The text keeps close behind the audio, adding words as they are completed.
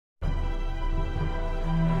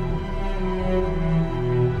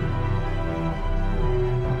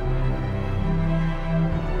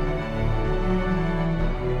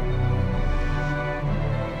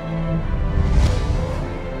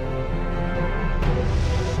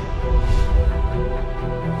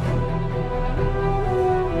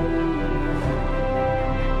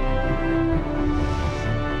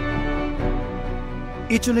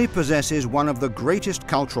Italy possesses one of the greatest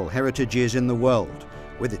cultural heritages in the world,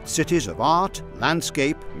 with its cities of art,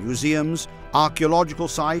 landscape, museums, archaeological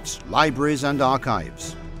sites, libraries and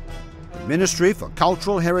archives. The Ministry for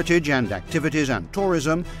Cultural Heritage and Activities and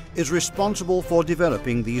Tourism is responsible for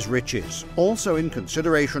developing these riches, also in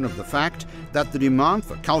consideration of the fact that the demand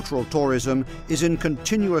for cultural tourism is in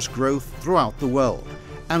continuous growth throughout the world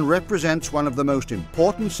and represents one of the most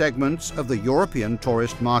important segments of the European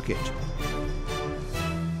tourist market.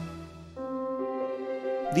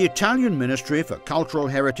 The Italian Ministry for Cultural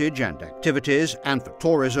Heritage and Activities and for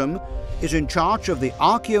Tourism is in charge of the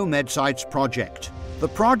ArcheoMedSites project. The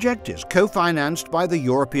project is co-financed by the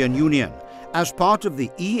European Union as part of the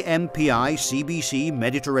ENPI CBC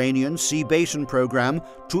Mediterranean Sea Basin Programme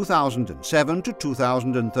 2007 to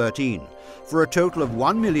 2013 for a total of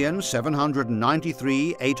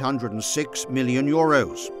 €1,793,806 million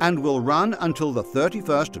and will run until the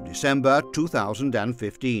 31st of December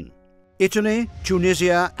 2015. Italy,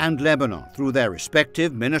 Tunisia and Lebanon, through their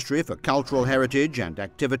respective Ministry for Cultural Heritage and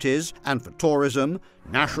Activities and for Tourism,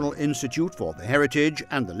 National Institute for the Heritage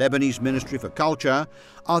and the Lebanese Ministry for Culture,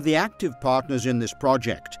 are the active partners in this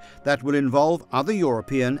project that will involve other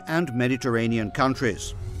European and Mediterranean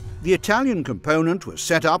countries. The Italian component was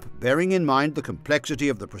set up bearing in mind the complexity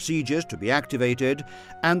of the procedures to be activated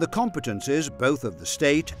and the competences both of the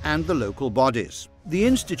state and the local bodies. The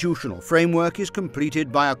institutional framework is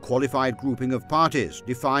completed by a qualified grouping of parties,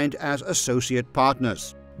 defined as associate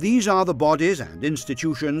partners. These are the bodies and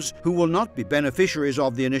institutions who will not be beneficiaries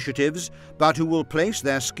of the initiatives, but who will place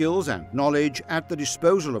their skills and knowledge at the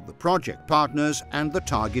disposal of the project partners and the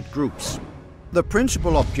target groups. The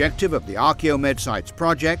principal objective of the ArcheoMedSites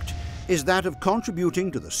project is that of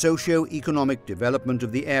contributing to the socio-economic development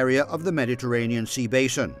of the area of the Mediterranean Sea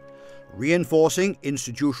Basin, reinforcing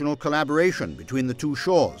institutional collaboration between the two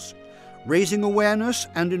shores, raising awareness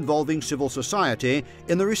and involving civil society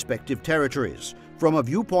in the respective territories from a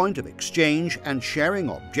viewpoint of exchange and sharing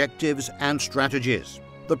objectives and strategies.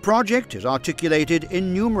 The project is articulated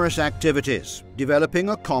in numerous activities, developing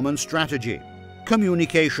a common strategy,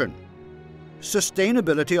 communication,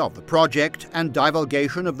 sustainability of the project and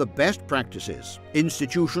divulgation of the best practices,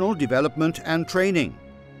 institutional development and training,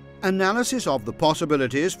 analysis of the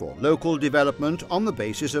possibilities for local development on the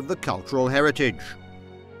basis of the cultural heritage,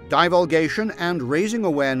 divulgation and raising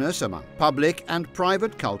awareness among public and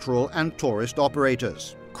private cultural and tourist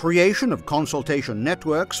operators, creation of consultation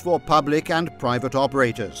networks for public and private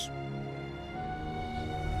operators.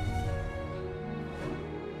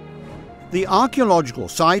 The archaeological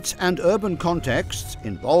sites and urban contexts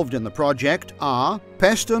involved in the project are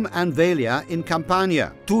Paestum and Velia in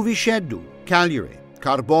Campania, Tuvisceddu, Cagliari,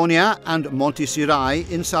 Carbonia and Monte Sirai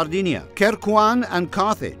in Sardegna, Kerkouane and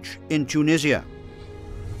Carthage in Tunisia,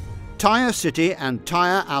 Tyre City and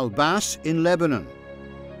Tyre al-Bas in Lebanon.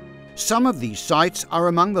 Some of these sites are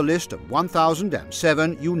among the list of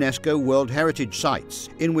 1,007 UNESCO World Heritage Sites,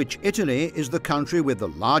 in which Italy is the country with the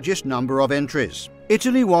largest number of entries.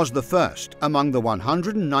 Italy was the first among the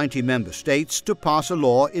 190 member states to pass a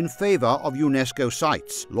law in favour of UNESCO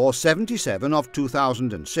sites, Law 77 of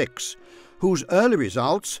 2006, whose early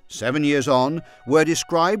results, 7 years on, were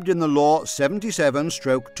described in the Law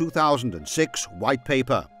 77/2006 White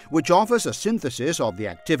Paper, which offers a synthesis of the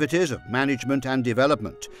activities of management and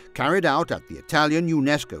development carried out at the Italian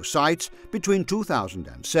UNESCO sites between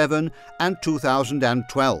 2007 and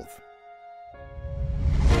 2012.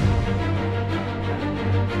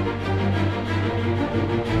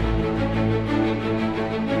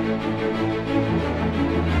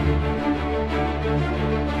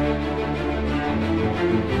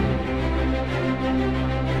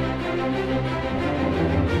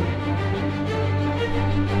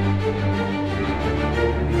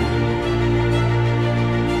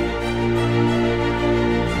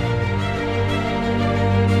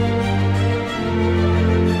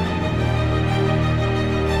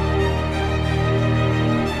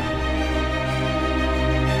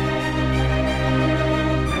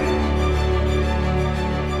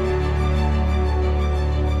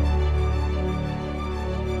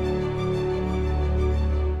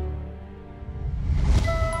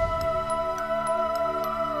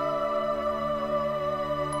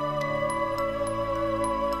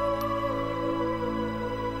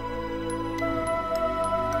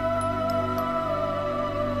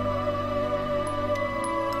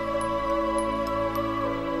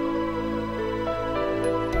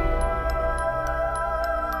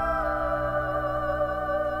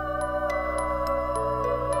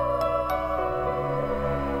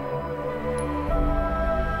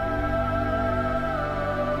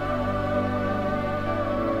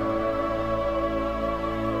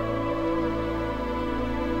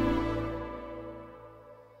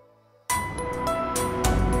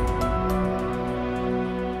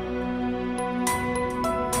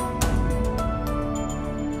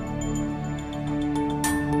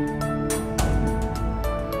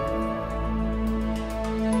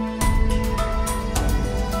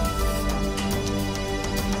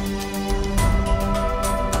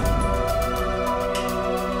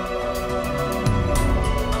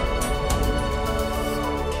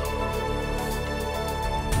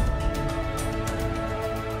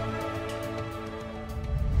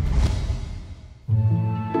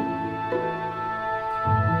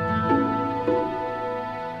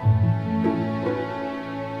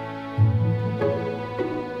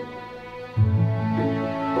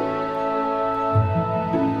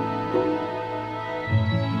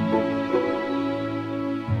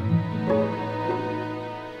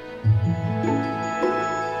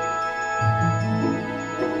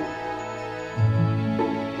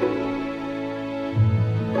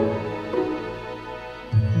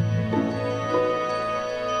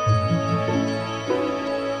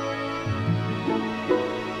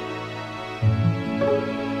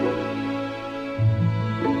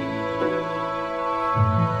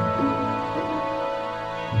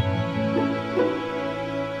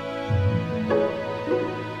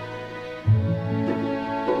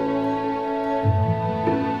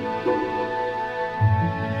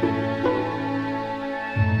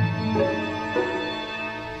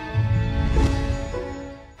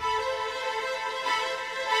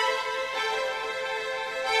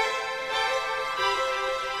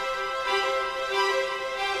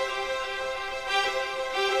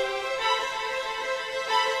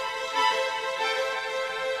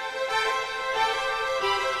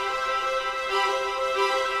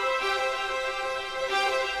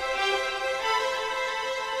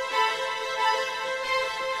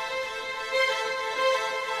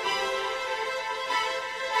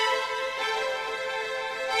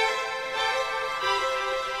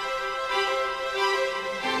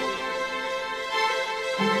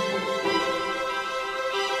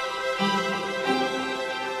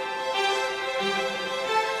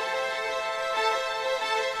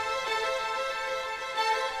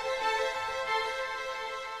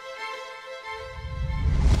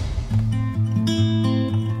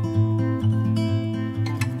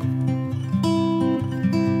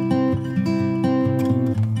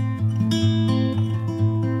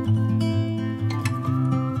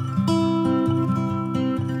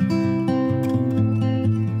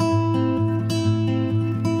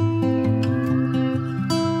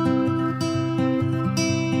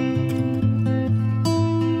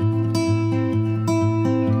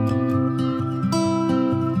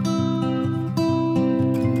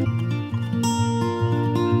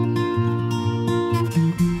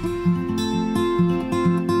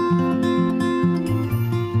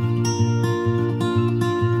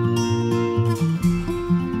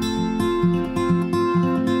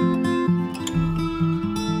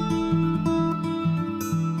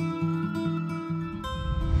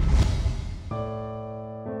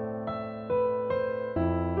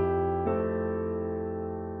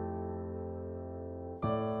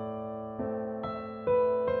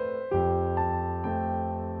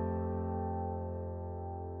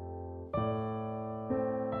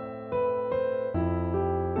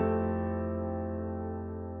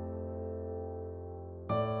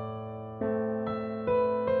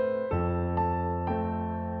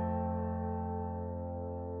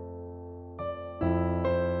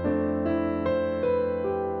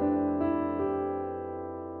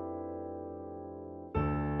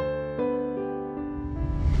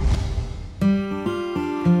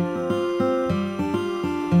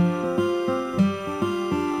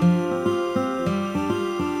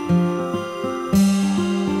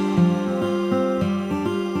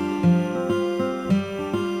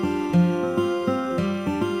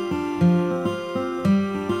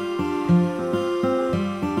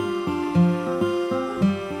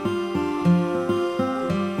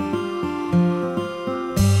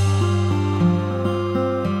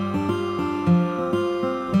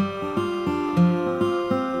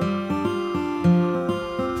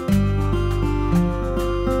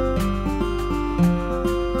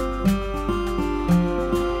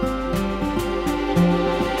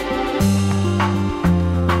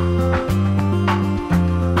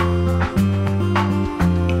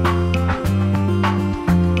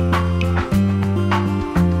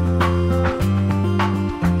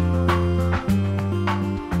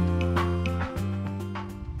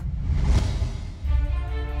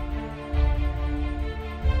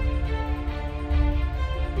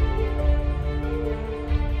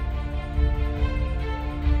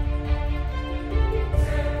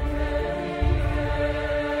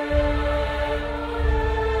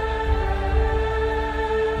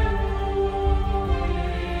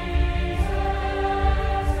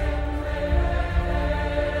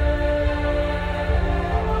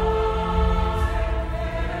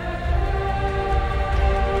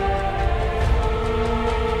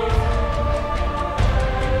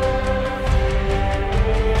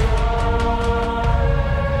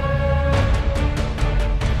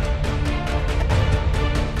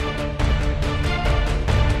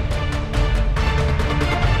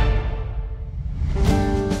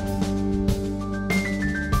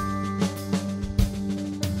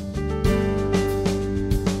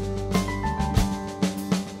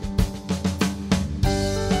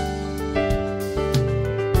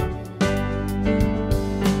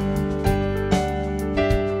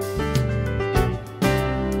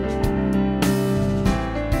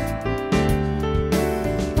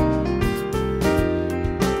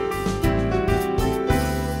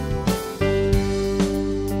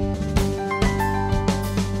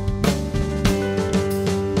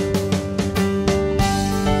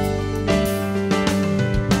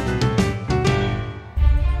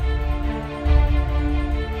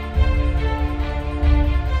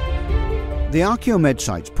 The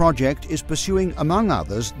ArcheoMedSites project is pursuing, among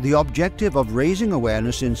others, the objective of raising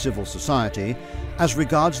awareness in civil society as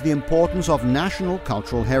regards the importance of national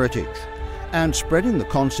cultural heritage, and spreading the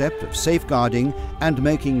concept of safeguarding and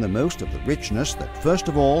making the most of the richness that first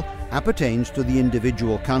of all appertains to the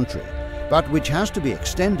individual country, but which has to be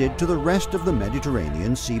extended to the rest of the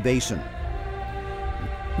Mediterranean Sea Basin.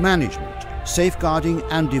 Management, safeguarding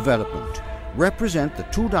and development represent the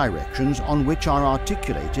two directions on which are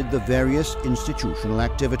articulated the various institutional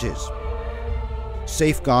activities.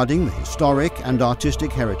 Safeguarding the historic and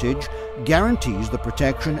artistic heritage guarantees the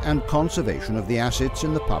protection and conservation of the assets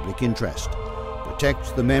in the public interest,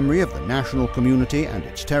 protects the memory of the national community and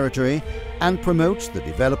its territory, and promotes the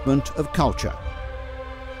development of culture.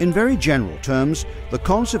 In very general terms, the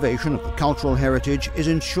conservation of the cultural heritage is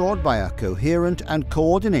ensured by a coherent and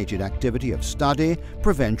coordinated activity of study,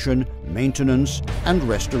 prevention, maintenance, and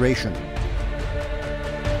restoration.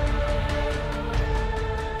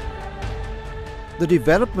 The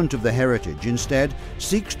development of the heritage, instead,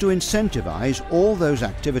 seeks to incentivize all those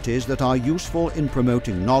activities that are useful in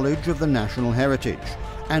promoting knowledge of the national heritage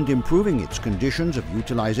and improving its conditions of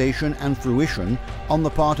utilization and fruition on the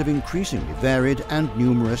part of increasingly varied and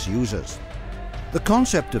numerous users. The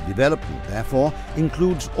concept of development, therefore,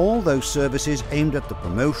 includes all those services aimed at the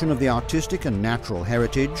promotion of the artistic and natural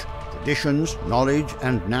heritage, traditions, knowledge,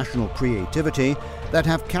 and national creativity that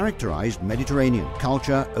have characterized Mediterranean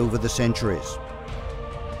culture over the centuries.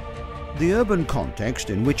 The urban context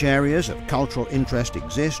in which areas of cultural interest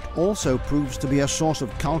exist also proves to be a source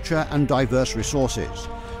of culture and diverse resources,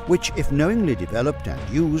 which, if knowingly developed and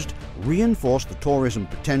used, reinforce the tourism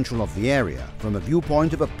potential of the area from a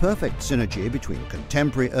viewpoint of a perfect synergy between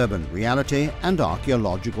contemporary urban reality and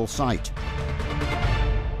archaeological site.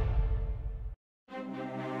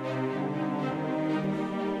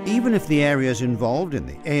 Even if the areas involved in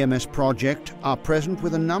the AMS project are present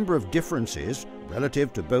with a number of differences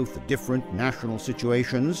relative to both the different national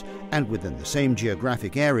situations and within the same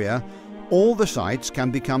geographic area, all the sites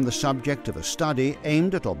can become the subject of a study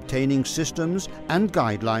aimed at obtaining systems and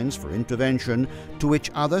guidelines for intervention to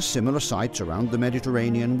which other similar sites around the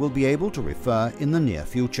Mediterranean will be able to refer in the near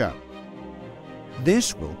future.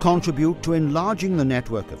 This will contribute to enlarging the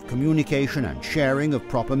network of communication and sharing of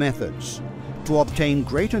proper methods, to obtain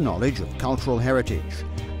greater knowledge of cultural heritage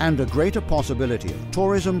and a greater possibility of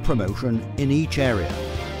tourism promotion in each area.